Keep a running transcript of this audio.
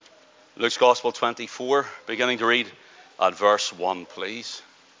Luke's Gospel 24, beginning to read at verse 1, please.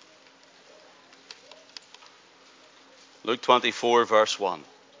 Luke 24, verse 1.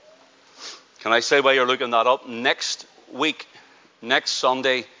 Can I say while you're looking that up, next week, next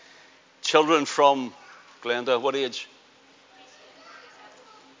Sunday, children from, Glenda, what age?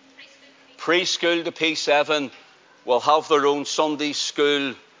 Preschool to P7 will have their own Sunday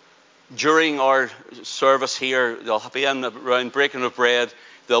school during our service here. They'll be in around breaking of bread.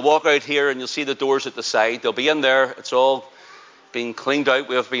 They'll walk out here and you'll see the doors at the side. They'll be in there. It's all been cleaned out.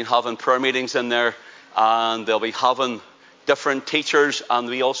 We have been having prayer meetings in there, and they'll be having different teachers, and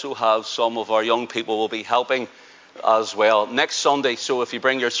we also have some of our young people will be helping as well next Sunday. So if you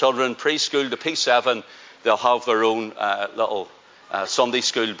bring your children preschool to P7, they'll have their own little Sunday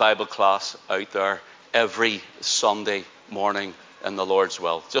school Bible class out there every Sunday morning in the Lord's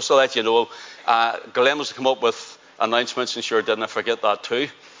will. Just to let you know, Glenn was to come up with announcements, and sure didn't I forget that too.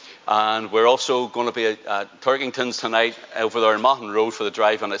 And we're also going to be at Turkington's tonight over there in Mahon Road for the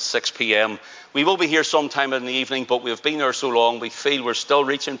drive-in at 6 p.m. We will be here sometime in the evening, but we've been there so long, we feel we're still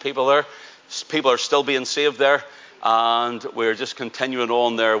reaching people there. People are still being saved there, and we're just continuing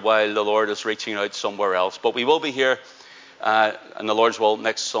on there while the Lord is reaching out somewhere else. But we will be here in the Lord's will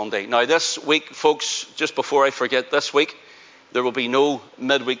next Sunday. Now this week, folks, just before I forget, this week, there will be no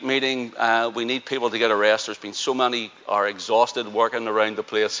midweek meeting. We need people to get a rest. There's been so many are exhausted working around the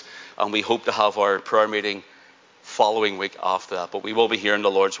place, and we hope to have our prayer meeting following week after that. But we will be here in the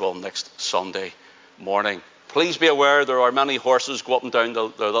Lord's will next Sunday morning. Please be aware there are many horses go up and down the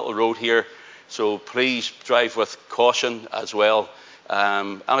little road here, so please drive with caution as well.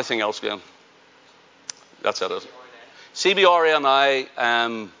 Anything else, Glenn? That's it. CBRA and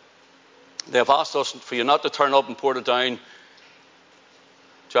I, they have asked us for you not to turn up in Portadown.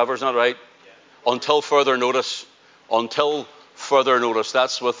 Trevor's not right? Yeah. Until further notice. Until further notice.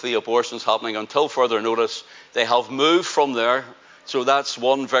 That's with the abortions happening. Until further notice. They have moved from there. So that's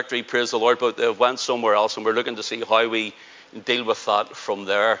one victory, praise the Lord. But they went somewhere else, and we're looking to see how we deal with that from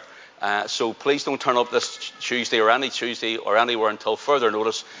there. So please don't turn up this Tuesday or any Tuesday or anywhere until further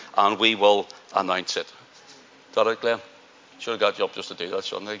notice, and we will announce it. Is that it, Glenn? Should have got you up just to do that,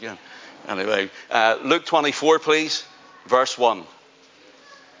 shouldn't I, again? Anyway, Luke 24, please, verse 1.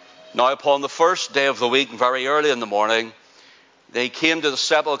 Now upon the first day of the week, very early in the morning, they came to the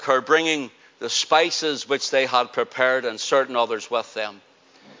sepulchre, bringing the spices which they had prepared, and certain others with them.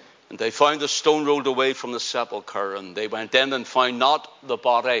 And they found the stone rolled away from the sepulchre, and they went in and found not the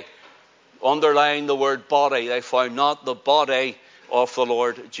body. Underline the word body. They found not the body of the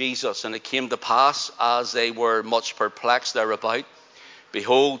Lord Jesus. And it came to pass, as they were much perplexed thereabout,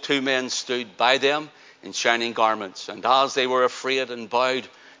 behold, two men stood by them in shining garments. And as they were afraid and bowed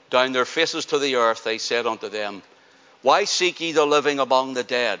down their faces to the earth, they said unto them, Why seek ye the living among the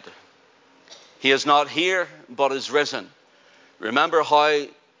dead? He is not here, but is risen. Remember how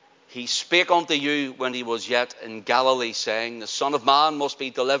he spake unto you when he was yet in Galilee, saying, The Son of Man must be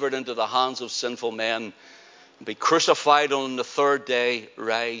delivered into the hands of sinful men, and be crucified, on the third day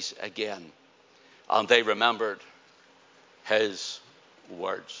rise again. And they remembered his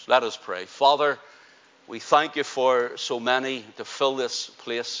words. Let us pray. Father, we thank you for so many to fill this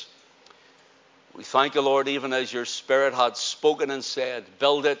place. We thank you, Lord, even as your Spirit had spoken and said,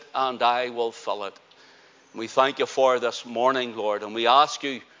 Build it and I will fill it. We thank you for this morning, Lord, and we ask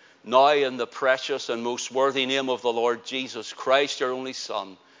you now in the precious and most worthy name of the Lord Jesus Christ, your only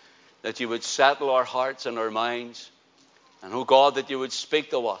Son, that you would settle our hearts and our minds, and, oh God, that you would speak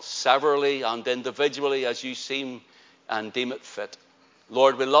to us severally and individually as you seem and deem it fit.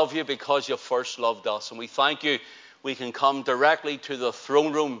 Lord, we love you because you first loved us, and we thank you we can come directly to the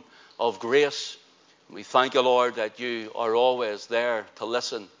throne room of grace. We thank you, Lord, that you are always there to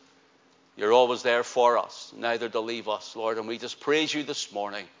listen. You're always there for us, neither to leave us, Lord. And we just praise you this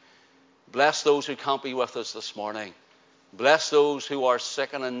morning. Bless those who can't be with us this morning. Bless those who are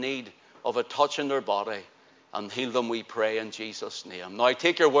sick and in need of a touch in their body, and heal them, we pray, in Jesus' name. Now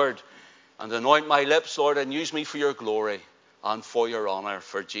take your word and anoint my lips, Lord, and use me for your glory and for your honor.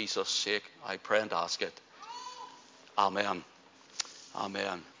 For Jesus' sake, I pray and ask it. Amen.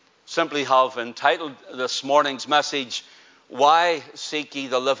 Amen. Simply have entitled this morning's message, Why Seek Ye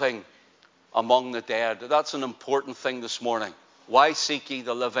the Living Among the Dead? That's an important thing this morning. Why seek ye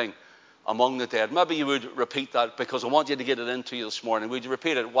the living among the dead? Maybe you would repeat that, because I want you to get it into you this morning. Would you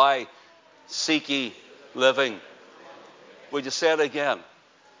repeat it? Why seek ye living? Would you say it again?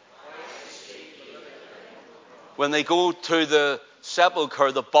 When they go to the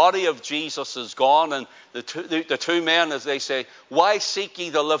sepulchre, the body of Jesus is gone, and the two men, as they say, why seek ye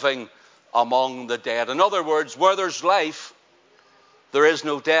the living among the dead? In other words, where there's life, there is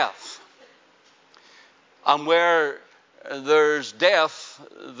no death. And where there's death,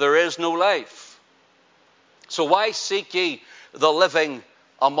 there is no life. So why seek ye the living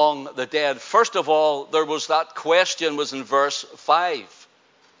among the dead? First of all, there was that question was in verse 5.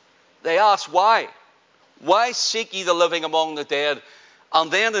 They asked, why? Why seek ye the living among the dead?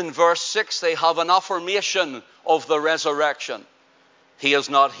 And then in verse 6, they have an affirmation of the resurrection. He is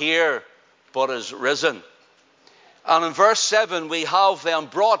not here, but is risen. And in verse 7, we have them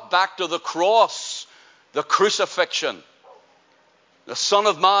brought back to the cross, the crucifixion. The Son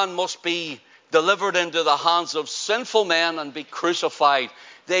of Man must be delivered into the hands of sinful men and be crucified.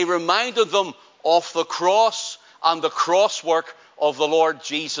 They reminded them of the cross and the cross work of the Lord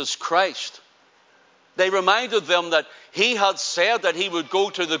Jesus Christ. They reminded them that he had said that he would go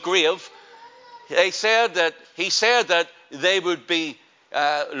to the grave. He said that they would be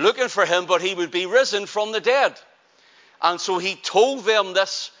looking for him, but he would be risen from the dead. And so he told them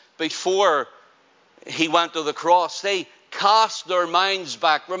this before he went to the cross. They cast their minds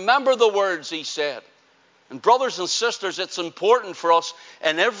back. Remember the words he said. And brothers and sisters, it's important for us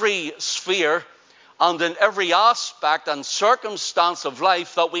in every sphere and in every aspect and circumstance of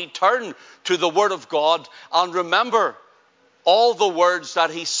life that we turn to the Word of God and remember all the words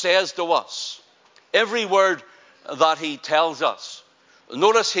that he says to us. Every word that he tells us.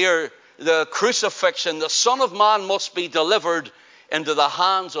 Notice here, the crucifixion. The Son of Man must be delivered into the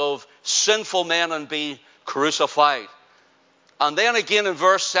hands of sinful men and be crucified. And then again in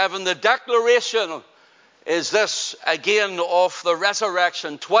verse 7, the declaration is this again of the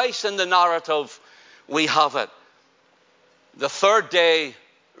resurrection. Twice in the narrative we have it. The third day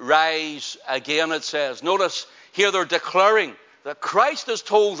rise again, it says. Notice here they're declaring that Christ has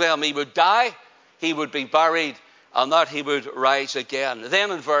told them he would die, he would be buried, and that he would rise again.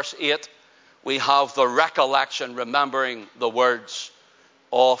 Then in verse 8, we have the recollection, remembering the words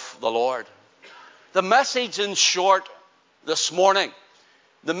of the Lord. The message in short this morning,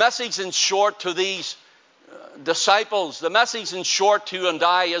 the message in short to these disciples, the message in short to you and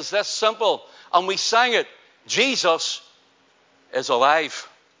I is this simple, and we sang it: Jesus is alive.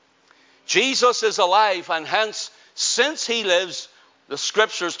 Jesus is alive, and hence, since he lives, the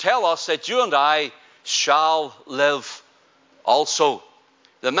scriptures tell us that you and I shall live also.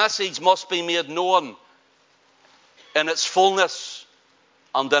 The message must be made known in its fullness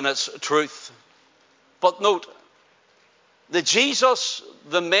and in its truth. But note, the Jesus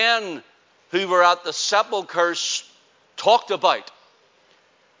the men who were at the sepulchres talked about,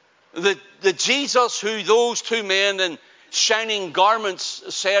 the Jesus who those two men in shining garments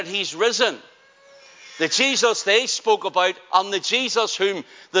said he's risen, the Jesus they spoke about, and the Jesus whom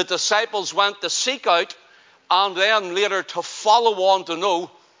the disciples went to seek out and then later to follow on to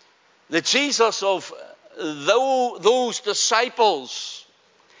know, the Jesus of those disciples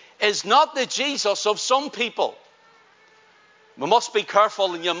is not the Jesus of some people. We must be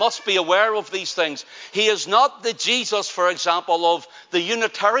careful, and you must be aware of these things. He is not the Jesus, for example, of the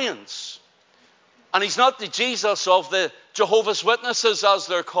Unitarians. And he's not the Jesus of the Jehovah's Witnesses, as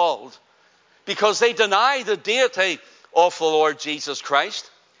they're called, because they deny the deity of the Lord Jesus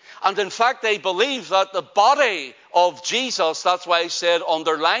Christ. And in fact, they believe that the body of Jesus, that's why I said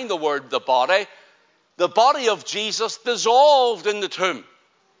underline the word the body of Jesus dissolved in the tomb.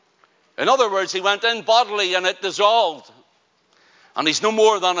 In other words, he went in bodily and it dissolved. And he's no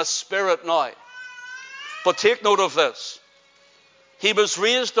more than a spirit now. But take note of this. He was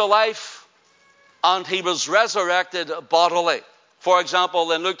raised to life and he was resurrected bodily. For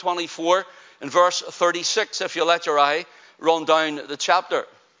example, in Luke 24, in verse 36, if you let your eye run down the chapter.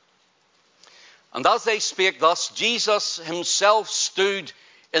 And as they spake thus, Jesus himself stood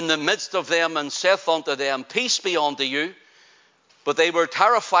in the midst of them and saith unto them, Peace be unto you. But they were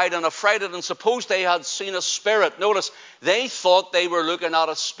terrified and affrighted and supposed they had seen a spirit. Notice, they thought they were looking at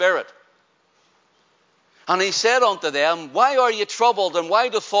a spirit. And he said unto them, Why are ye troubled, and why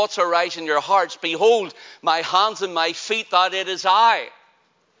do thoughts arise in your hearts? Behold, my hands and my feet, that it is I.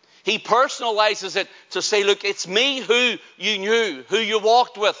 He personalizes it to say, look, it's me who you knew, who you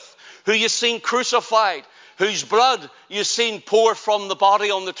walked with, who you seen crucified, whose blood you seen pour from the body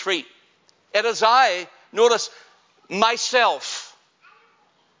on the tree. It is I, notice, myself.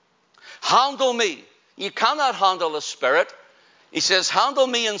 Handle me. You cannot handle a spirit. He says, handle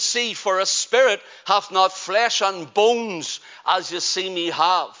me and see, for a spirit hath not flesh and bones as you see me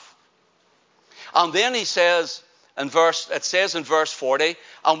have. And then he says, it says in verse 40,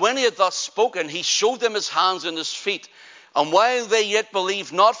 and when he had thus spoken, he showed them his hands and his feet. And while they yet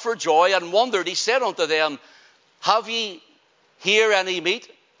believed not for joy and wondered, he said unto them, Have ye here any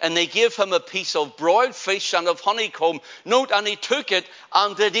meat? And they gave him a piece of broiled fish and of honeycomb. Note, and he took it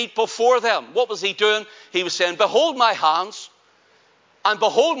and did eat before them. What was he doing? He was saying, behold my hands and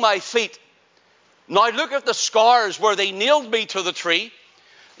behold my feet. Now look at the scars where they nailed me to the tree.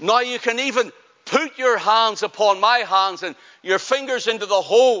 Now you can even put your hands upon my hands and your fingers into the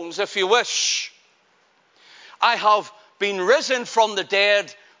holes if you wish. I have been risen from the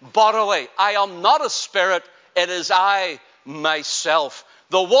dead bodily. I am not a spirit, it is I myself.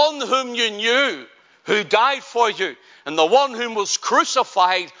 The one whom you knew, who died for you, and the one whom was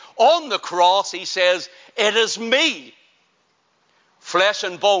crucified on the cross, he says, it is me, flesh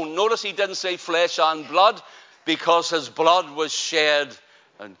and bone. Notice he didn't say flesh and blood, because his blood was shed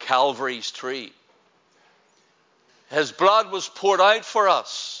on Calvary's tree. His blood was poured out for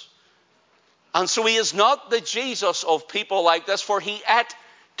us. And so he is not the Jesus of people like this, for he ate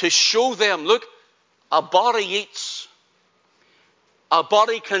to show them, look, a body eats. A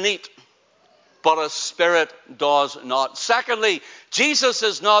body can eat, but a spirit does not. Secondly, Jesus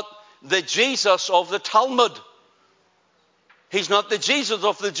is not the Jesus of the Talmud. He's not the Jesus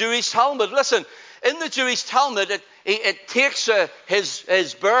of the Jewish Talmud. Listen, in the Jewish Talmud, it takes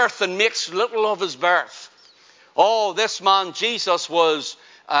his birth and makes little of his birth. Oh, this man Jesus was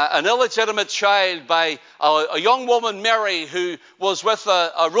an illegitimate child by a young woman, Mary, who was with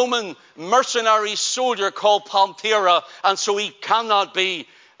a Roman mercenary soldier called Pampira, and so he cannot be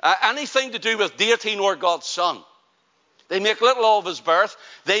anything to do with deity nor God's son. They make little of his birth.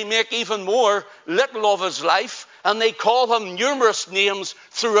 They make even more little of his life, and they call him numerous names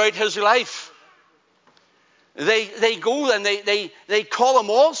throughout his life. They go and they call him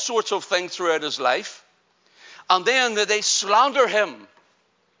all sorts of things throughout his life, and then they slander him.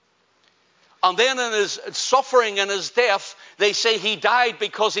 And then in his suffering and his death, they say he died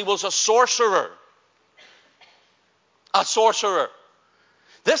because he was a sorcerer. A sorcerer.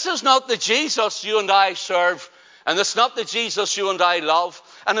 This is not the Jesus you and I serve. And it's not the Jesus you and I love.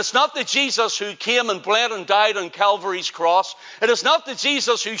 And it's not the Jesus who came and bled and died on Calvary's cross. It is not the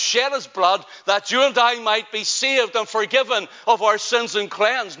Jesus who shed his blood that you and I might be saved and forgiven of our sins and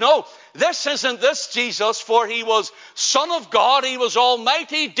cleansed. No, this isn't this Jesus, for he was Son of God. He was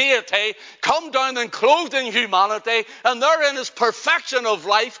almighty deity, come down and clothed in humanity. And there in his perfection of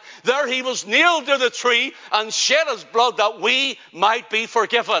life, there he was nailed to the tree and shed his blood that we might be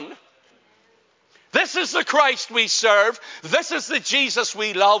forgiven. This is the Christ we serve. This is the Jesus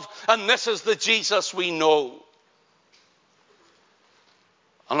we love. And this is the Jesus we know.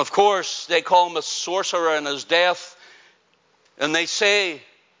 And of course, they call him a sorcerer in his death. And they say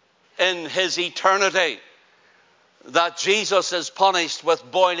in his eternity that Jesus is punished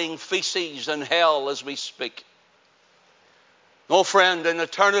with boiling feces in hell as we speak. No, friend, in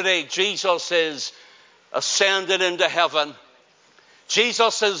eternity, Jesus is ascended into heaven.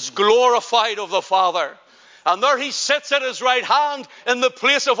 Jesus is glorified of the Father. And there he sits at his right hand in the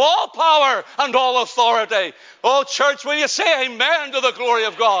place of all power and all authority. Oh, church, will you say amen to the glory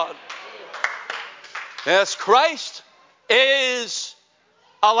of God? Yes, Christ is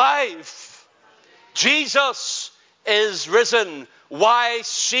alive. Jesus is risen. Why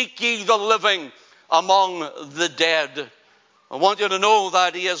seek ye the living among the dead? I want you to know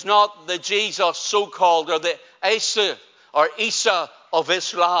that he is not the Jesus so-called, or the Isa of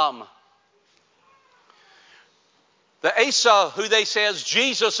Islam. The Isa, who they say is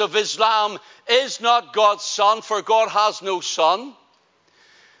Jesus of Islam, is not God's son, for God has no son.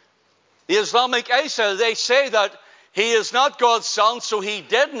 The Islamic Isa, they say that he is not God's son, so he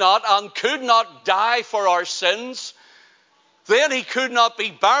did not and could not die for our sins. Then he could not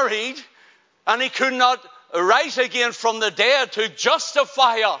be buried, and he could not rise again from the dead to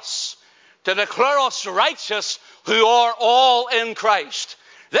justify us, to declare us righteous who are all in Christ.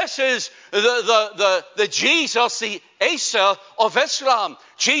 This is the Jesus, the Isa of Islam.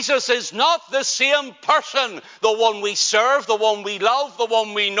 Jesus is not the same person, the one we serve, the one we love, the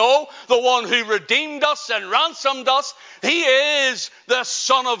one we know, the one who redeemed us and ransomed us. He is the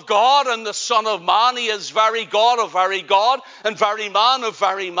Son of God and the Son of Man. He is very God of very God and very man of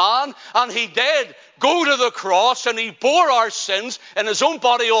very man. And he did go to the cross and he bore our sins in his own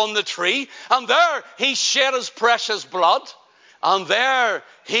body on the tree. And there he shed his precious blood. And there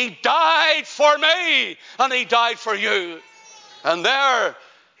he died for me and he died for you. And there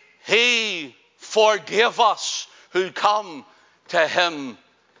he forgave us who come to him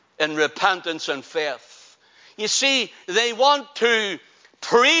in repentance and faith. You see, they want to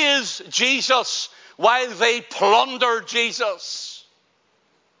praise Jesus while they plunder Jesus.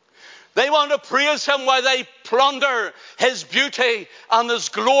 They want to praise him while they plunder his beauty and his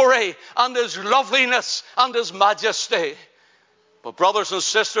glory and his loveliness and his majesty. But brothers and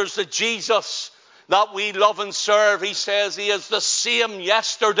sisters, the Jesus that we love and serve, he says he is the same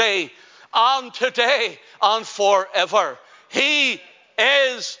yesterday and today and forever. He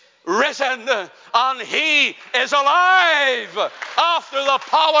is risen and he is alive after the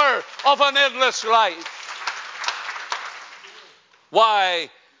power of an endless life.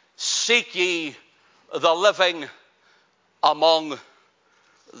 Why seek ye the living among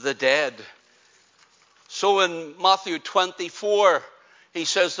the dead? So in Matthew 24, he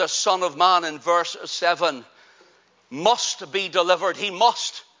says the Son of Man in verse 7 must be delivered. He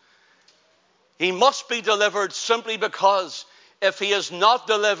must. He must be delivered simply because if he is not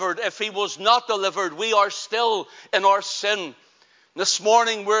delivered, if he was not delivered, we are still in our sin. This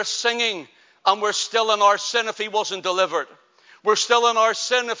morning we're singing and we're still in our sin if he wasn't delivered. We're still in our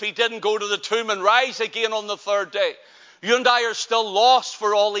sin if he didn't go to the tomb and rise again on the third day. You and I are still lost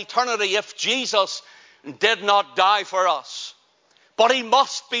for all eternity if Jesus did not die for us. But he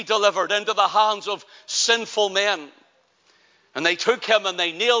must be delivered into the hands of sinful men. And they took him and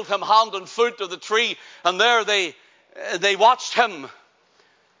they nailed him hand and foot to the tree. And there they watched him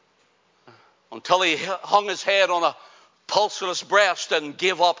until he hung his head on a pulseless breast and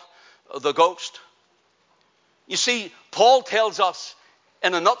gave up the ghost. You see, Paul tells us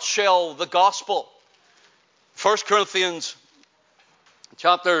in a nutshell the gospel. 1 Corinthians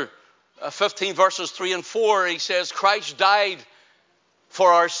chapter 15 verses 3 and 4, he says, Christ died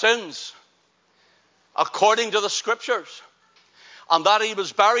for our sins according to the scriptures, and that he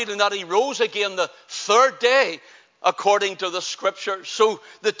was buried and that he rose again the third day according to the scriptures. So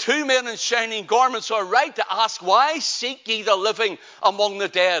the two men in shining garments are right to ask, why seek ye the living among the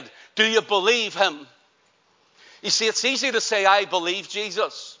dead? Do you believe him? You see, it's easy to say, I believe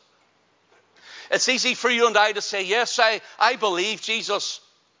Jesus. It's easy for you and I to say, yes, I believe Jesus.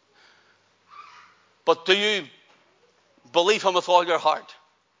 But do you believe him with all your heart?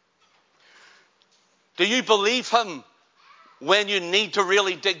 Do you believe him when you need to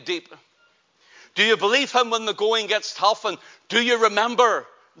really dig deep? Do you believe him when the going gets tough? And do you remember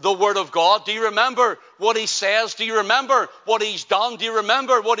the word of God? Do you remember what he says? Do you remember what he's done? Do you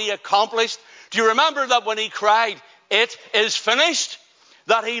remember what he accomplished? Do you remember that when he cried, it is finished,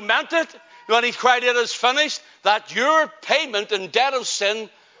 that he meant it? When he cried, it is finished, that your payment and debt of sin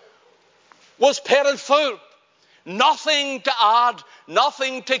was paid in full. Nothing to add,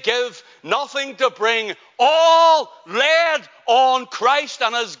 nothing to give, nothing to bring. All laid on Christ.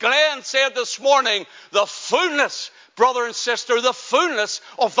 And as Glenn said this morning, the fullness, brother and sister, the fullness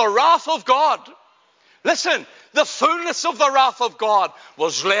of the wrath of God. Listen, the fullness of the wrath of God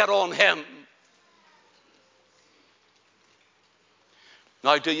was laid on him.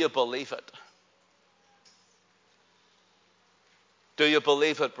 Now, do you believe it? Do you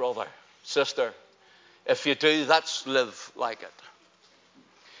believe it, brother, sister? If you do, let's live like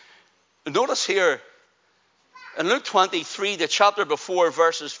it. Notice here in Luke 23, the chapter before,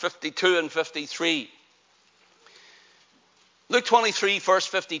 verses 52 and 53. Luke 23, verse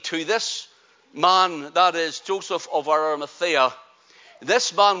 52, this man, that is Joseph of Arimathea,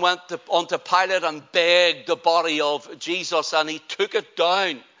 this man went unto Pilate and begged the body of Jesus, and he took it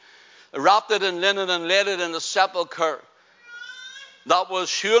down, wrapped it in linen and laid it in the sepulchre that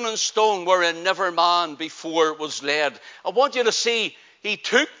was hewn in stone, wherein never man before was laid. I want you to see, he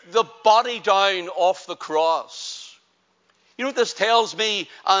took the body down off the cross. You know what this tells me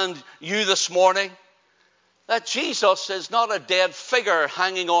and you this morning? That Jesus is not a dead figure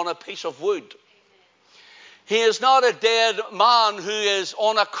hanging on a piece of wood. He is not a dead man who is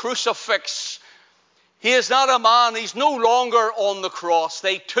on a crucifix. He is not a man, he's no longer on the cross.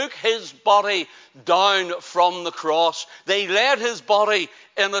 They took his body down from the cross. They laid his body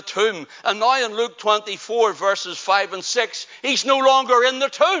in a tomb. And now in Luke 24, verses 5 and 6, he's no longer in the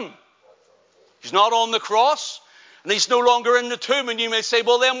tomb. He's not on the cross, and he's no longer in the tomb. And you may say,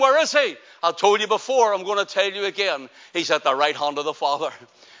 well, then where is he? I told you before, I'm going to tell you again. He's at the right hand of the Father.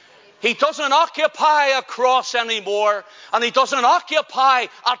 He doesn't occupy a cross anymore, and he doesn't occupy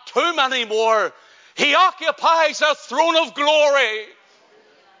a tomb anymore. He occupies a throne of glory.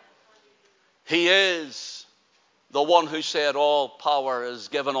 He is the one who said, all power is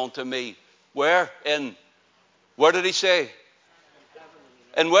given unto me. Where? Where did he say?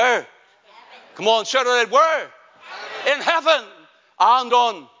 In where? Come on, shout it out. Where? In heaven and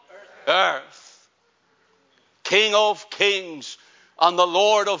on earth. King of kings and the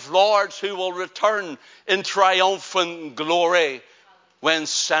Lord of lords, who will return in triumphant glory when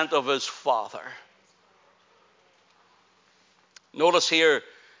sent of his Father. Notice here,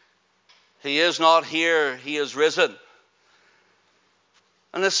 he is not here, he is risen.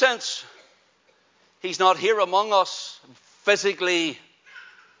 In a sense, he's not here among us physically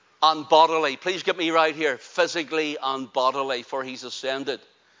and bodily. Please get me right here. Physically and bodily, for he's ascended.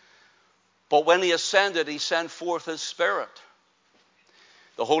 But when he ascended, he sent forth his Spirit.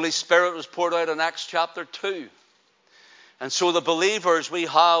 The Holy Spirit was poured out in Acts chapter 2. And so the believers, we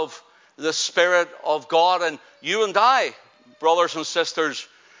have the Spirit of God. And you and I, brothers and sisters,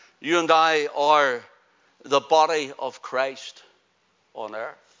 you and I are the body of Christ on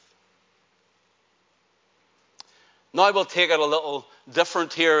earth. Now we'll take it a little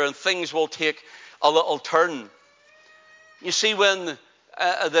different here, and things will take a little turn. You see, when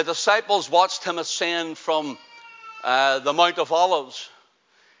the disciples watched him ascend from the Mount of Olives,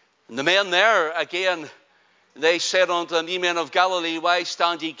 and the men there, again, they said unto him, Ye men of Galilee, why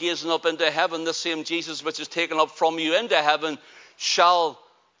stand ye gazing up into heaven? The same Jesus which is taken up from you into heaven shall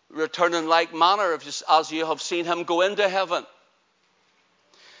return in like manner as you have seen him go into heaven.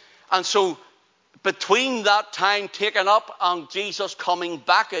 And so, between that time taken up and Jesus coming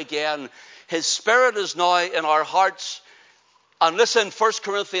back again, his Spirit is now in our hearts. And listen, 1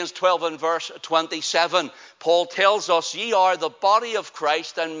 Corinthians 12 and verse 27, Paul tells us, ye are the body of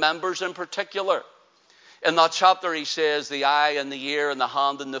Christ and members in particular. In that chapter he says the eye and the ear and the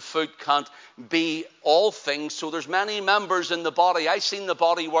hand and the foot can't be all things. So there's many members in the body. I've seen the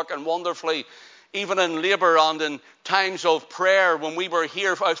body working wonderfully, even in labour and in times of prayer when we were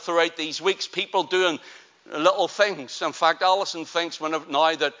here throughout these weeks, people doing little things. In fact, Alison thinks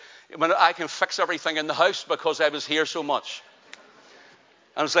now that when I can fix everything in the house because I was here so much.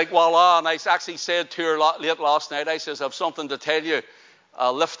 And it's like, voila. And I actually said to her late last night, I says, I have something to tell you. I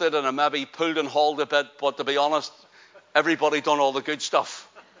lifted and I maybe pulled and hauled a bit, but to be honest, everybody done all the good stuff.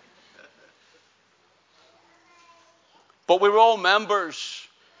 But we were all members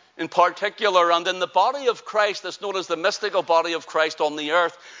in particular, and in the body of Christ, that's known as the mystical body of Christ on the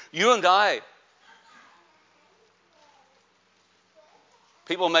earth, you and I.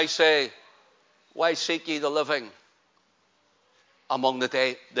 People may say, why seek ye the living among the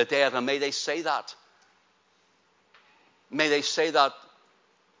dead? And may they say that. May they say that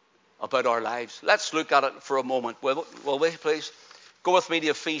about our lives. Let's look at it for a moment. Will we, please? Go with me to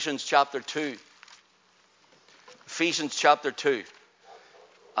Ephesians chapter 2. Ephesians chapter 2.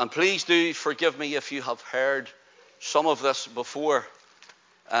 And please do forgive me if you have heard some of this before,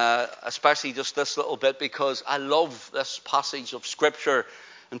 especially just this little bit, because I love this passage of Scripture.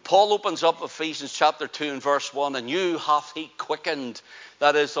 And Paul opens up Ephesians chapter 2 and verse 1, and you hath he quickened.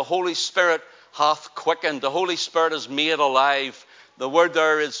 That is, the Holy Spirit hath quickened. The Holy Spirit is made alive. The word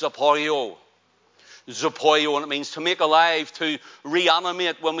there is zopoio. Zopoio, and it means to make alive, to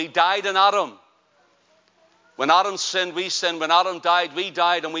reanimate. When we died in Adam, when Adam sinned, we sinned. When Adam died, we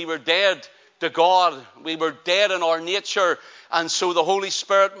died, and we were dead to God. We were dead in our nature. And so the Holy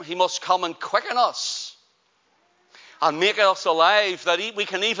Spirit, he must come and quicken us and make us alive, that we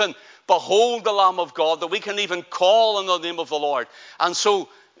can even behold the Lamb of God, that we can even call on the name of the Lord. And so,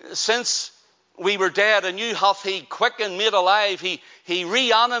 since we were dead, and you hath he quickened, made alive, he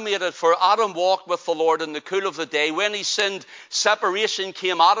reanimated, for Adam walked with the Lord in the cool of the day. When he sinned, separation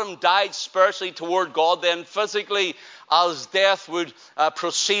came. Adam died spiritually toward God, then physically, as death would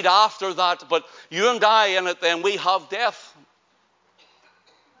proceed after that. But you and I in it then, we have death.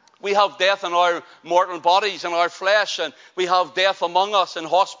 We have death in our mortal bodies, in our flesh, and we have death among us in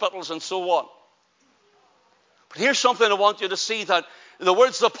hospitals and so on. But here's something I want you to see, that the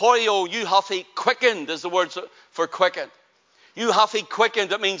word zopoio, you hath he quickened, is the word for quickened. You hath he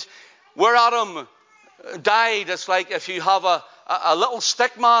quickened. It means where Adam died, it's like if you have a little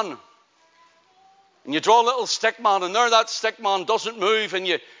stick man, and you draw a little stick man, and there that stick man doesn't move, and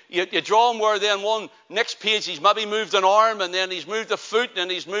you draw him where then one next page he's maybe moved an arm, and then he's moved a foot, and then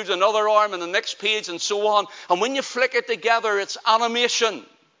he's moved another arm, and the next page, and so on. And when you flick it together, it's animation.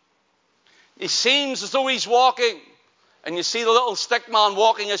 It seems as though he's walking, and you see the little stick man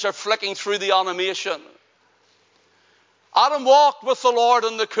walking as you're flicking through the animation. Adam walked with the Lord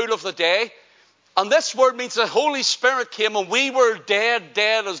in the cool of the day. And this word means the Holy Spirit came, and we were dead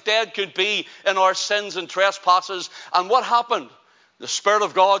as dead could be in our sins and trespasses. And what happened? The Spirit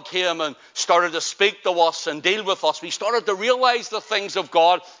of God came and started to speak to us and deal with us. We started to realize the things of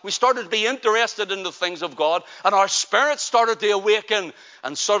God. We started to be interested in the things of God. And our spirit started to awaken.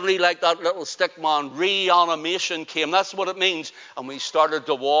 And suddenly, like that little stick man, reanimation came. That's what it means. And we started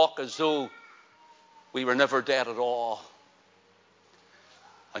to walk as though we were never dead at all.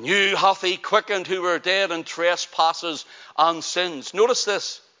 And you hath he quickened who were dead in trespasses and sins. Notice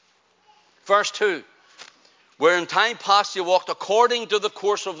this. Verse 2. Where in time past you walked according to the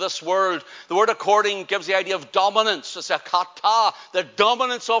course of this world. The word according gives the idea of dominance. It's a kata, the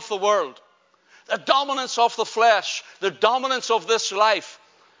dominance of the world. The dominance of the flesh, the dominance of this life.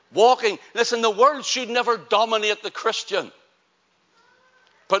 Walking. Listen, the world should never dominate the Christian.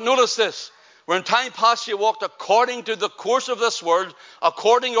 But notice this. Where in time past you walked according to the course of this world,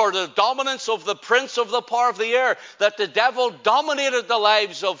 according or the dominance of the prince of the power of the air, that the devil dominated the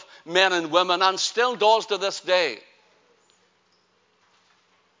lives of men and women and still does to this day.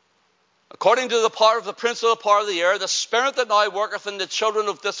 According to the power of the prince of the power of the air, the spirit that now worketh in the children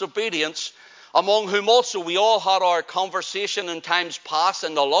of disobedience, among whom also we all had our conversation in times past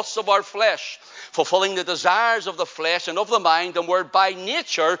in the lusts of our flesh, fulfilling the desires of the flesh and of the mind, and were by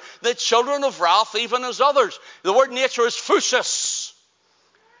nature the children of wrath, even as others. The word nature is physis.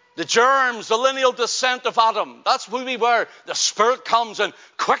 The germs, the lineal descent of Adam. That's who we were. The Spirit comes and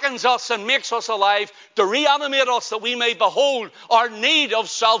quickens us and makes us alive to reanimate us that we may behold our need of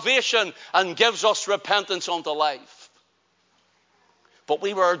salvation and gives us repentance unto life. But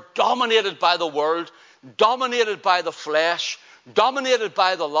we were dominated by the world, dominated by the flesh, dominated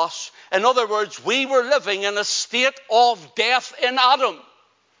by the lust. In other words, we were living in a state of death in Adam.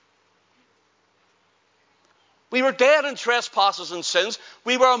 We were dead in trespasses and sins.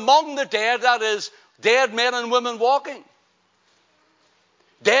 We were among the dead, that is, dead men and women walking.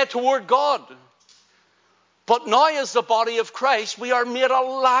 Dead toward God. But now as the body of Christ, we are made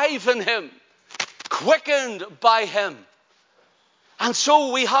alive in Him, quickened by Him. And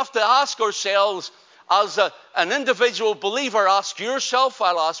so we have to ask ourselves, as an individual believer, ask yourself,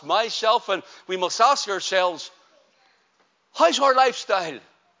 I'll ask myself, and we must ask ourselves, how's our lifestyle?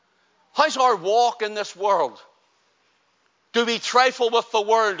 How's our walk in this world? Do we trifle with the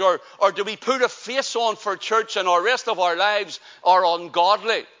world, or do we put a face on for church and our rest of our lives are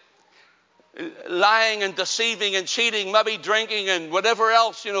ungodly? Lying and deceiving and cheating, maybe drinking and whatever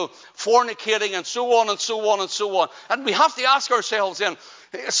else, fornicating and so on and so on and so on. And we have to ask ourselves then,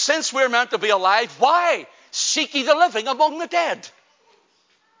 since we're meant to be alive, why seek ye the living among the dead?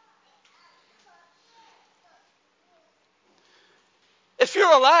 If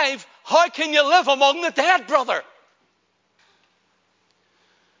you're alive, how can you live among the dead, brother?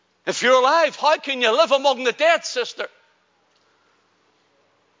 If you're alive, how can you live among the dead, sister?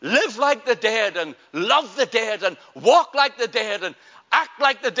 Live like the dead and love the dead and walk like the dead and act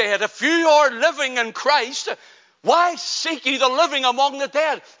like the dead. If you are living in Christ, why seek ye the living among the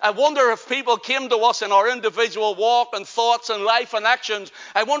dead? I wonder if people came to us in our individual walk and thoughts and life and actions.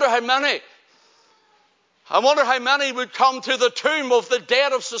 I wonder how many would come to the tomb of the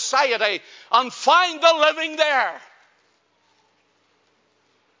dead of society and find the living there.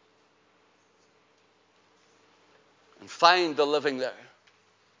 And find the living there.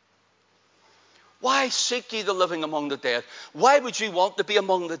 Why seek ye the living among the dead? Why would you want to be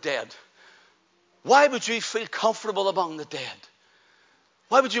among the dead? Why would you feel comfortable among the dead?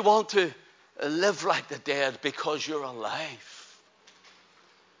 Why would you want to live like the dead? Because you're alive.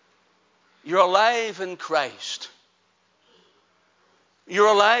 You're alive in Christ.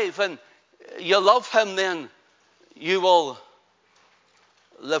 You're alive and you love Him, then you will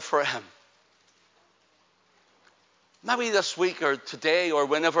live for Him. Maybe this week or today or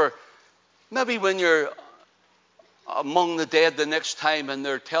whenever, maybe when you're among the dead the next time and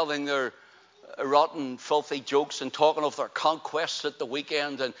they're telling their rotten, filthy jokes and talking of their conquests at the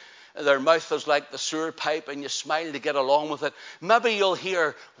weekend and their mouth is like the sewer pipe and you smile to get along with it. Maybe you'll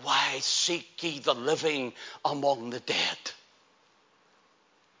hear, why seek ye the living among the dead?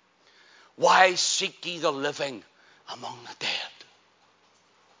 Why seek ye the living among the dead?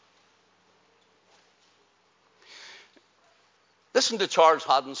 Listen to Charles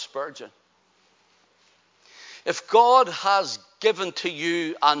Haddon Spurgeon. If God has given to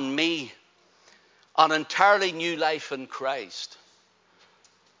you and me an entirely new life in Christ,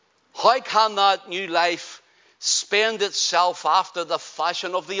 how can that new life spend itself after the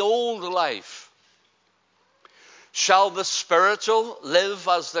fashion of the old life? Shall the spiritual live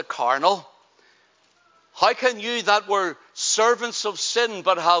as the carnal? How can you that were servants of sin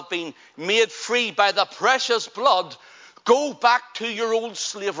but have been made free by the precious blood go back to your old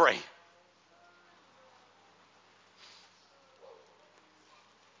slavery?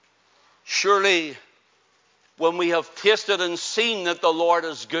 Surely, when we have tasted and seen that the Lord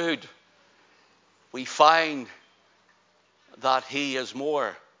is good, we find that He is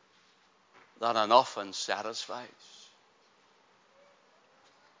more than enough and satisfies.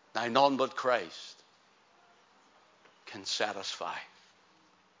 Now, none but Christ can satisfy.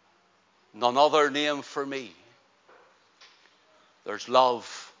 None other name for me. There's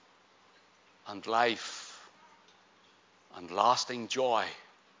love and life and lasting joy.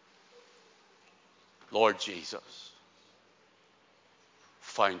 Lord Jesus,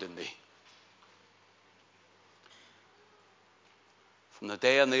 found in Thee. From the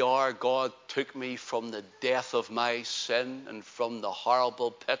day and the hour God took me from the death of my sin and from the horrible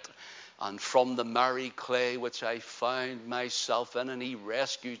pit and from the miry clay which I found myself in, and he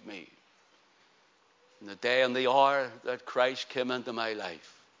rescued me. From the day and the hour that Christ came into my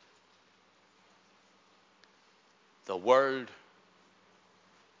life, the world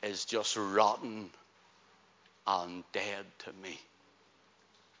is just rotten and dead to me.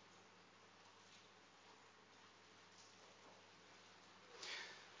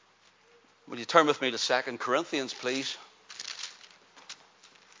 Will you turn with me to 2 Corinthians, please?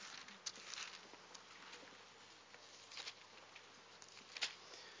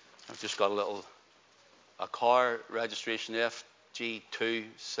 I've just got a car registration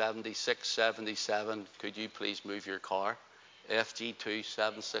FG27677. Could you please move your car?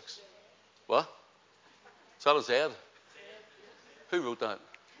 FG276. What? Is that a Z? Who wrote that?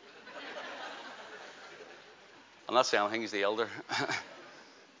 I'm not saying anything, he's the elder.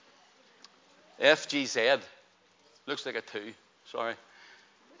 FGZ. Looks like a 2. Sorry.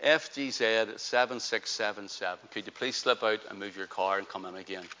 FGZ 7677. Could you please slip out and move your car and come in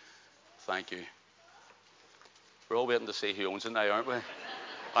again? Thank you. We're all waiting to see who owns it now, aren't we?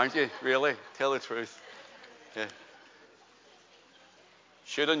 Aren't you? Really? Tell the truth. Yeah.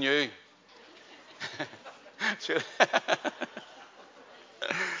 Should have knew. I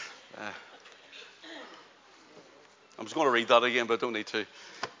was going to read that again, but I don't need to.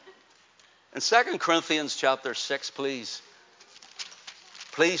 In 2 Corinthians chapter 6, please,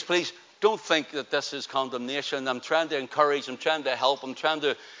 don't think that this is condemnation. I'm trying to encourage, I'm trying to help,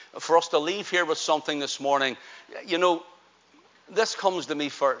 for us to leave here with something this morning. You know, this comes to me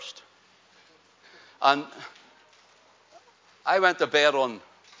first. And I went to bed on,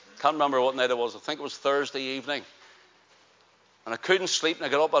 can't remember what night it was, I think it was Thursday evening. And I couldn't sleep, and I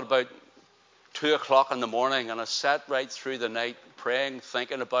got up at about 2 o'clock in the morning, and I sat right through the night praying,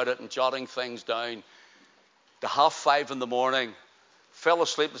 thinking about it and jotting things down. To 5:30 in the morning, fell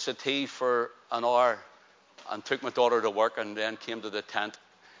asleep at the tea for an hour and took my daughter to work and then came to the tent.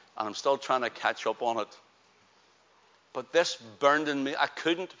 And I'm still trying to catch up on it. But this burned in me. I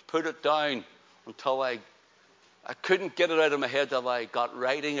couldn't put it down until I couldn't get it out of my head till I got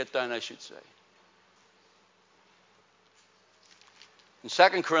writing it down, I should say. In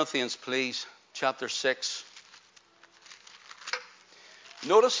 2 Corinthians, please, chapter 6.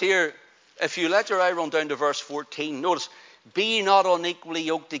 Notice here, if you let your eye run down to verse 14, notice, be ye not unequally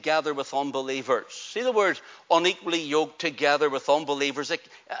yoked together with unbelievers. See the word unequally yoked together with unbelievers.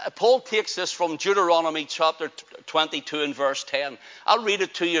 Paul takes this from Deuteronomy chapter 22 and verse 10. I'll read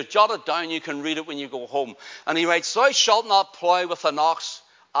it to you. Jot it down. You can read it when you go home. And he writes, thou shalt not plow with an ox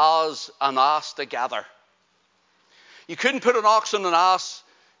as an ass together. You couldn't put an ox and an ass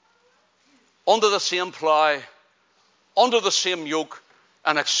under the same plough, under the same yoke,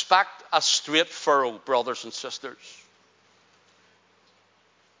 and expect a straight furrow, brothers and sisters.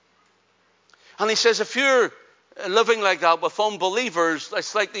 And he says, if you're living like that with unbelievers,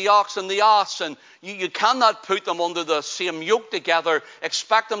 it's like the ox and the ass, and you cannot put them under the same yoke together,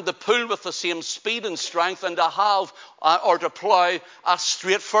 expect them to pull with the same speed and strength and to have or to plough a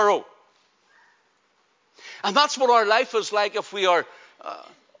straight furrow. And that's what our life is like if we are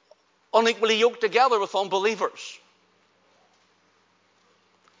unequally yoked together with unbelievers.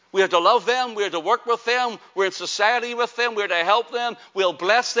 We are to love them, we are to work with them, we're in society with them, we're to help them, we'll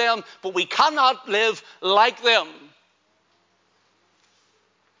bless them, but we cannot live like them.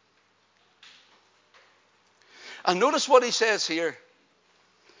 And notice what he says here.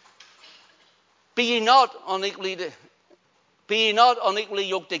 Be ye not unequally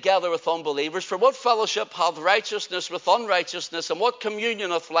yoked together with unbelievers, for what fellowship hath righteousness with unrighteousness, and what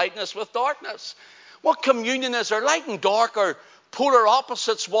communion hath lightness with darkness? What communion is there? Light and dark are polar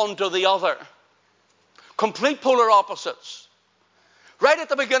opposites one to the other. Complete polar opposites. Right at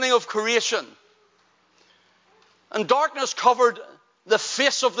the beginning of creation. And darkness covered the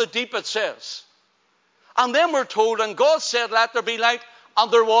face of the deep, it says. And then we're told, and God said, let there be light, and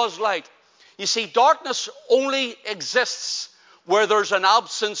there was light. You see, darkness only exists where there's an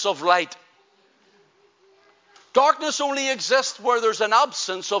absence of light. Darkness only exists where there's an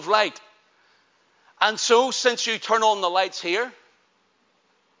absence of light. And so, since you turn on the lights here,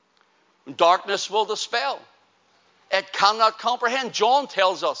 darkness will dispel. It cannot comprehend. John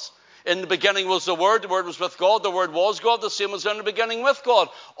tells us, in the beginning was the Word was with God, the Word was God, the same was in the beginning with God.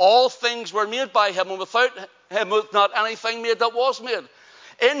 All things were made by Him, and without Him was not anything made that was made.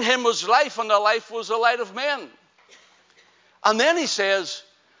 In Him was life, and the life was the light of men. And then he says,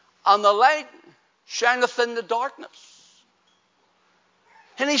 and the light shineth in the darkness.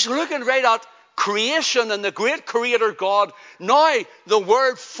 And he's looking right at creation and the great creator God, now the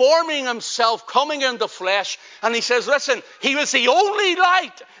Word forming himself, coming into flesh, and he says, listen, he was the only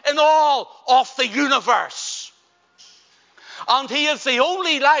light in all of the universe. And he is the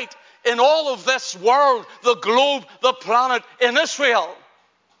only light in all of this world, the globe, the planet, in Israel.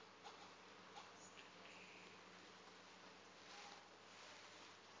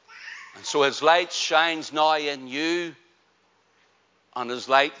 And so his light shines now in you, and his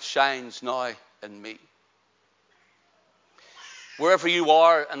light shines now in me. Wherever you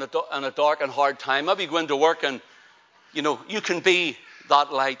are in a dark and hard time, maybe you go into work and, you can be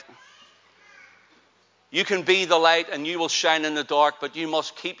that light. You can be the light and you will shine in the dark, but you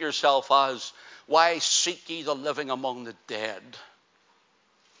must keep yourself as, why seek ye the living among the dead?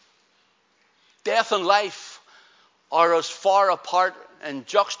 Death and life are as far apart in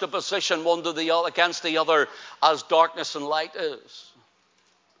juxtaposition one to the other, against the other, as darkness and light is.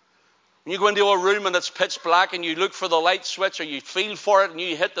 When you go into a room and it's pitch black and you look for the light switch, or you feel for it and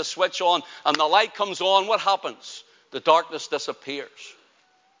you hit the switch on and the light comes on, what happens? The darkness disappears.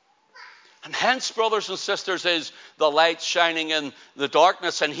 And hence, brothers and sisters, is the light shining in the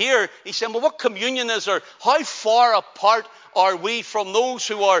darkness. And here he's saying, well, what communion is there? How far apart are we from those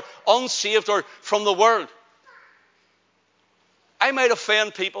who are unsaved or from the world? I might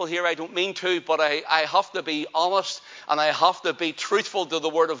offend people here, I don't mean to, but I have to be honest and I have to be truthful to the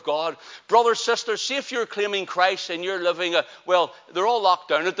Word of God. Brothers, sisters, see if you're claiming Christ and you're living well, they're all locked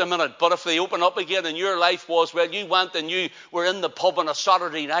down at the minute, but if they open up again and your life was, well, you went and you were in the pub on a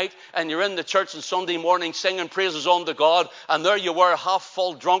Saturday night and you're in the church on Sunday morning singing praises unto God, and there you were half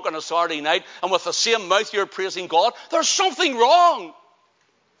full drunk on a Saturday night, and with the same mouth you're praising God, there's something wrong.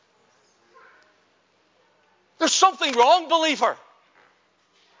 There's something wrong, believer.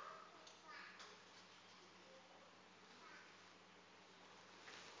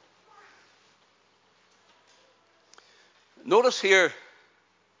 Notice here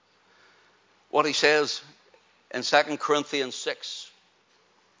what he says in 2 Corinthians 6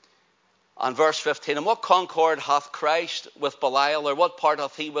 and verse 15. And what concord hath Christ with Belial, or what part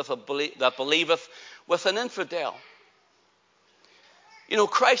hath he with that believeth with an infidel?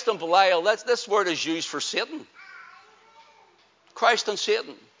 Christ and Belial, this word is used for Satan. Christ and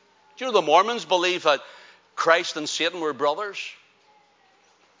Satan. Do you know the Mormons believe that Christ and Satan were brothers?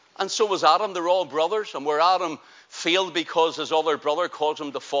 And so was Adam. They're all brothers. And where Adam failed because his other brother caused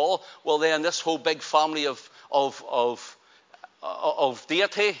him to fall, well, then this whole big family of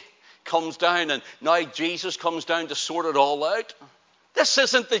deity comes down, and now Jesus comes down to sort it all out. This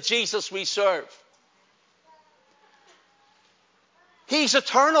isn't the Jesus we serve. He's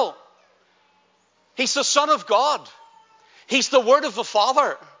eternal. He's the Son of God. He's the Word of the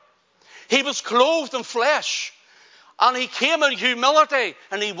Father. He was clothed in flesh. And he came in humility,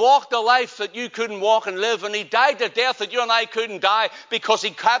 and he walked a life that you couldn't walk and live, and he died the death that you and I couldn't die, because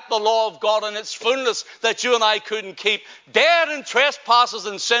he kept the law of God in its fullness that you and I couldn't keep, dead in trespasses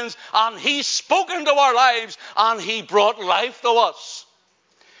and sins, and he spoke into our lives, and he brought life to us.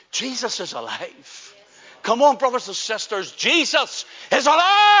 Jesus is alive. Come on, brothers and sisters, Jesus is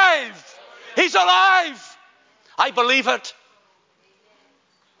alive. He's alive. I believe it.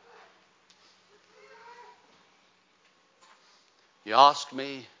 You ask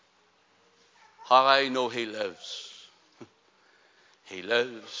me how I know he lives. He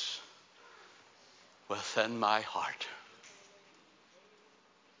lives within my heart.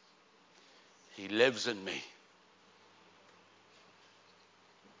 He lives in me.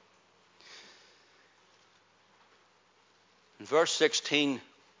 In verse 16,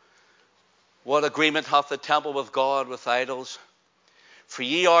 what agreement hath the temple with God with idols? For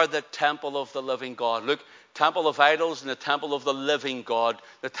ye are the temple of the living God. Look, temple of idols and the temple of the living God.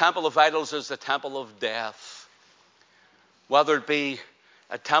 The temple of idols is the temple of death. Whether it be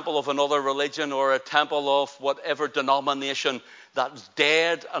a temple of another religion or a temple of whatever denomination that's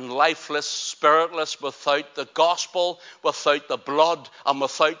dead and lifeless, spiritless, without the gospel, without the blood, and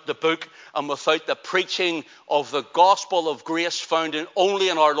without the book, and without the preaching of the gospel of grace found only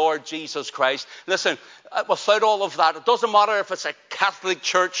in our Lord Jesus Christ. Listen, without all of that, it doesn't matter if it's a Catholic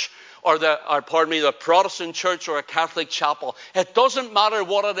church or the Protestant church or a Catholic chapel. It doesn't matter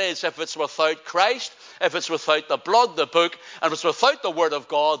what it is. If it's without Christ, if it's without the blood, the book, and if it's without the Word of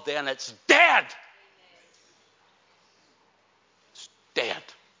God, then it's dead. It's dead.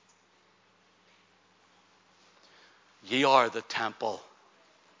 Ye are the temple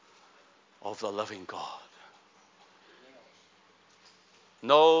of the living God.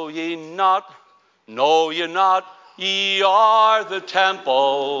 Know ye not, know ye not, ye are the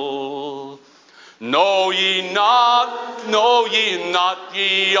temple. Know ye not,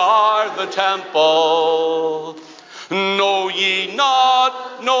 ye are the temple. Know ye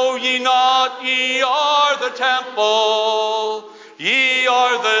not, ye are the temple. Ye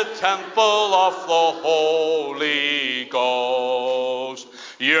are the temple of the Holy Ghost.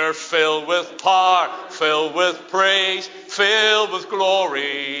 You're filled with power, filled with praise, filled with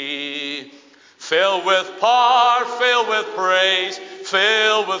glory. Filled with power, filled with praise,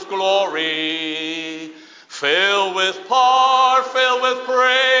 filled with glory. Filled with power, filled with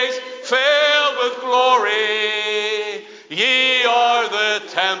praise, filled with glory. Ye are the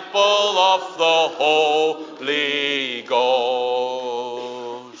temple of the Holy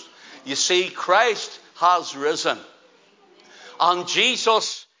Ghost. You see, Christ has risen. And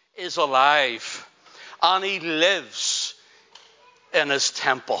Jesus is alive. And he lives in his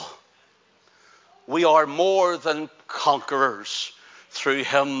temple. We are more than conquerors through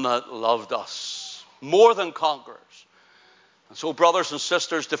him that loved us. More than conquerors. And so, brothers and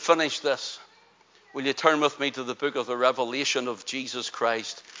sisters, to finish this, will you turn with me to the book of the Revelation of Jesus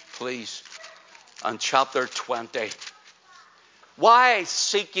Christ, please, and chapter 20. Why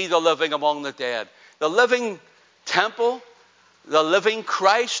seek ye the living among the dead? The living temple, the living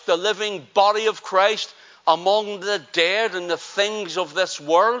Christ, the living body of Christ among the dead and the things of this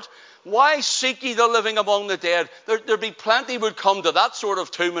world. Why seek ye the living among the dead? There'd be plenty would come to that sort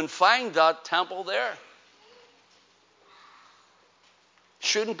of tomb and find that temple there.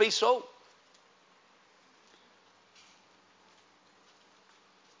 Shouldn't be so.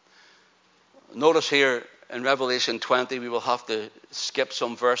 Notice here in Revelation 20, we will have to skip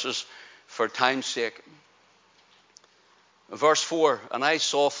some verses for time's sake. Verse 4, and I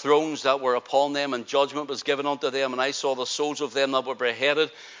saw thrones that were upon them, and judgment was given unto them, and I saw the souls of them that were beheaded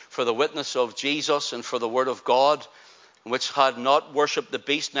for the witness of Jesus and for the word of God, which had not worshipped the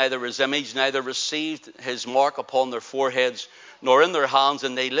beast, neither his image, neither received his mark upon their foreheads, nor in their hands,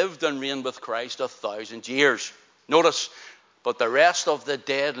 and they lived and reigned with Christ 1,000 years. Notice, but the rest of the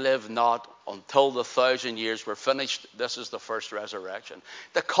dead lived not until the 1,000 years were finished. This is the first resurrection.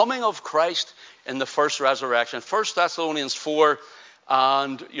 The coming of Christ in the first resurrection. 1 Thessalonians 4,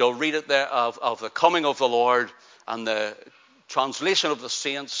 and you'll read it there of the coming of the Lord and the translation of the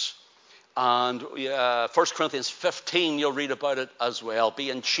saints. And 1 Corinthians 15, you'll read about it as well.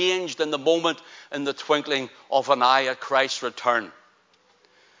 Being changed in the moment, in the twinkling of an eye at Christ's return.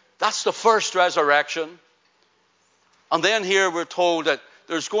 That's the first resurrection. And then here we're told that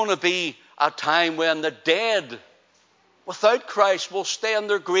there's going to be a time when the dead without Christ will stay in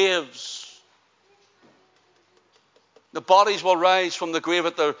their graves. The bodies will rise from the grave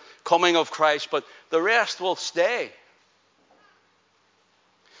at the coming of Christ, but the rest will stay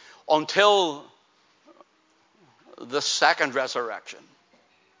until the second resurrection.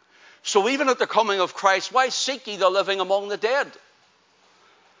 So even at the coming of Christ, why seek ye the living among the dead?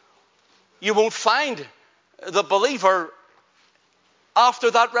 You won't find the believer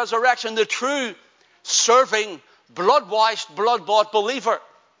after that resurrection, the true serving, blood-washed, blood-bought believer,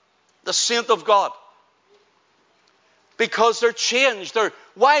 the saint of God. Because they're changed.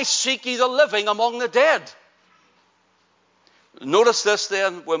 Why seek ye the living among the dead? Notice this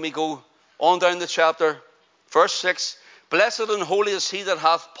then when we go on down the chapter. Verse 6, blessed and holy is he that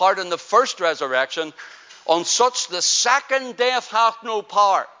hath part in the first resurrection. On such the second death hath no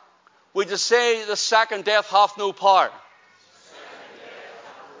power. Would you say the second death hath no power?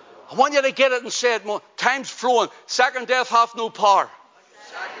 I want you to get it and say it more. Time's flowing. Second death hath no power.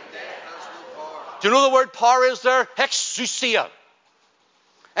 Second death has no power. Do you know the word power is there? Exousia.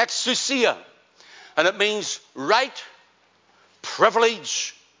 Exousia. And it means right,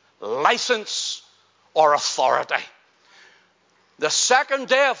 privilege, license, or authority. The second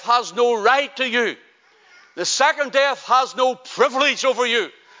death has no right to you. The second death has no privilege over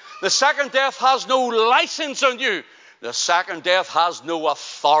you. The second death has no license on you. The second death has no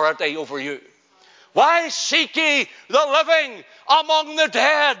authority over you. Why seek ye the living among the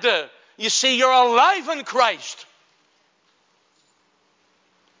dead? You see, you're alive in Christ.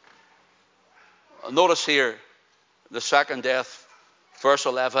 Notice here, the second death, verse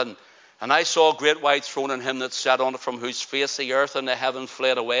 11. And I saw a great white throne and him that sat on it, from whose face the earth and the heaven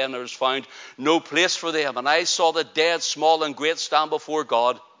fled away, and there was found no place for them. And I saw the dead, small and great, stand before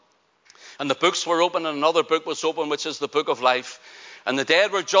God. And the books were open, and another book was open, which is the book of life. And the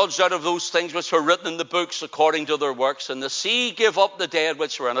dead were judged out of those things which were written in the books according to their works. And the sea gave up the dead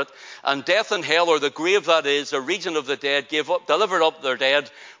which were in it. And death and hell, or the grave that is, the region of the dead, delivered up their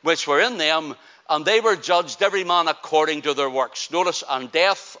dead which were in them. And they were judged, every man according to their works. Notice, and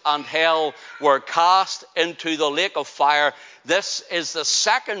death and hell were cast into the lake of fire. This is the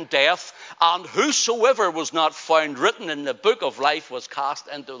second death, And whosoever was not found written in the book of life was cast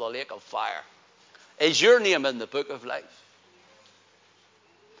into the lake of fire. Is your name in the book of life?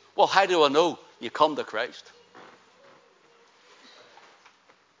 Well, how do I know? You come to Christ.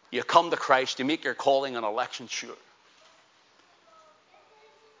 You come to Christ. You make your calling and election sure.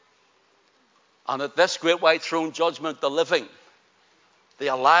 And at this great white throne judgment, the living, the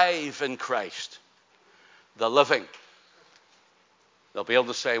alive in Christ, the living, they'll be able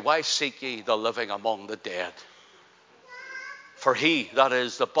to say, why seek ye the living among the dead? For he, that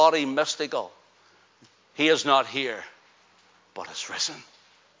is the body mystical, he is not here, but is risen.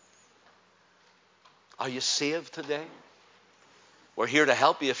 Are you saved today? We're here to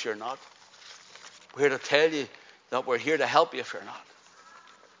help you if you're not. We're here to tell you that we're here to help you if you're not.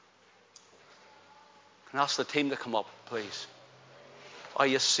 Can I ask the team to come up, please? Are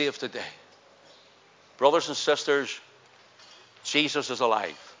you saved today? Brothers and sisters, Jesus is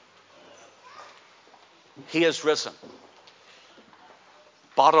alive. He is risen.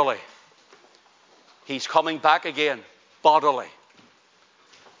 Bodily. He's coming back again, bodily,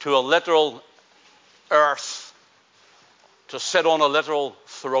 to a literal earth, to sit on a literal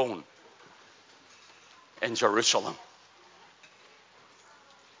throne in Jerusalem.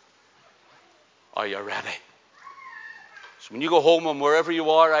 Are you ready? So when you go home and wherever you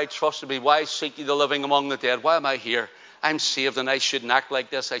are, I trust to be, why seek ye the living among the dead? Why am I here? I'm saved and I shouldn't act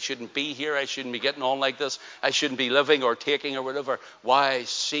like this. I shouldn't be here. I shouldn't be getting on like this. I shouldn't be living or taking or whatever. Why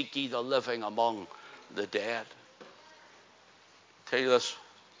seek ye the living among the dead? I'll tell you this,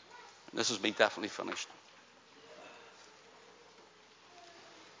 and this is me definitely finished.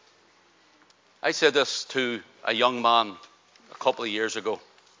 I said this to a young man a couple of years ago.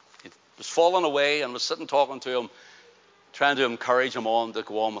 He was falling away and was sitting talking to him, trying to encourage him on to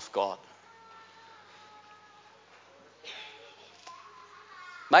go on with God.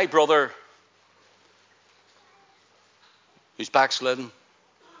 My brother, who's backslidden,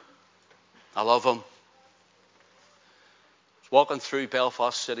 I love him, was walking through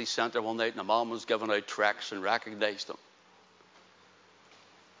Belfast city centre one night and a man was giving out tracts and recognised him.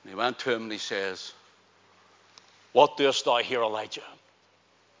 And he went to him and he says, "What doest thou here, Elijah?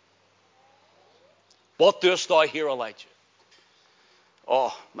 What doest thou here, Elijah?"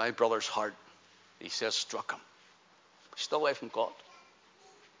 Oh, my brother's heart, he says, struck him. He's still away from God.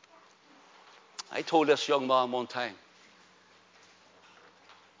 I told this young man one time,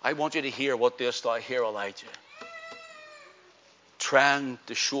 I want you to hear what doest thou here, Elijah. Trying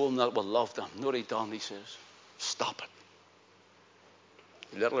to show him that we love them. You know what he done? He says, stop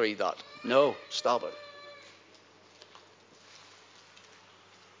it. Literally that. No, stop it.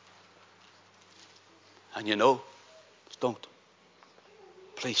 And you know, don't.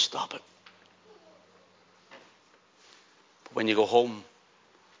 Please stop it. But when you go home,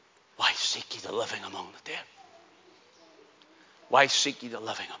 why seek ye the living among the dead? Why seek ye the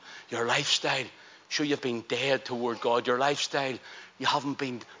living? Your lifestyle, sure you've been dead toward God. Your lifestyle, you haven't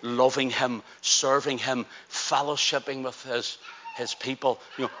been loving him, serving him, fellowshipping with his people.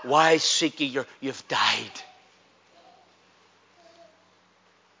 You know, why seek ye? You've died.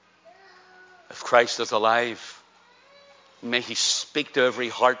 If Christ is alive, may he speak to every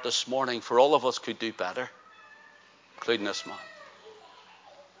heart this morning, for all of us could do better, including this man.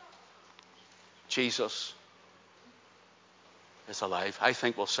 Jesus is alive. I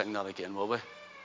think we'll sing that again, will we?